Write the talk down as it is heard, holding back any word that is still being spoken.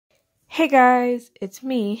Hey guys, it's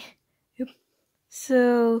me.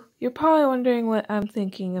 So, you're probably wondering what I'm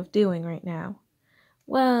thinking of doing right now.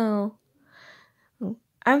 Well,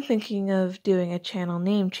 I'm thinking of doing a channel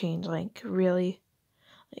name change, really,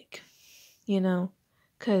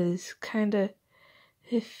 cause kinda,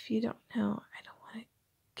 if you don't know, I don't want to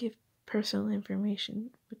give personal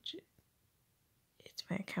information, which it's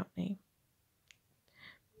my account name.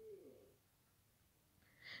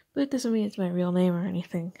 But it doesn't mean it's my real name or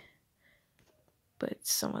anything. But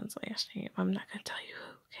it's someone's last name. I'm not gonna tell you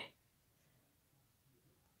who, okay?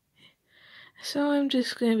 So I'm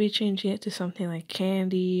just gonna be changing it to something like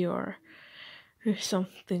Candy or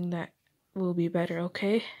something that will be better,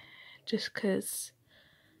 okay? Just 'cause,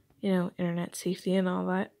 internet safety and all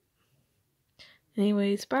that.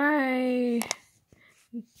 Anyways, bye!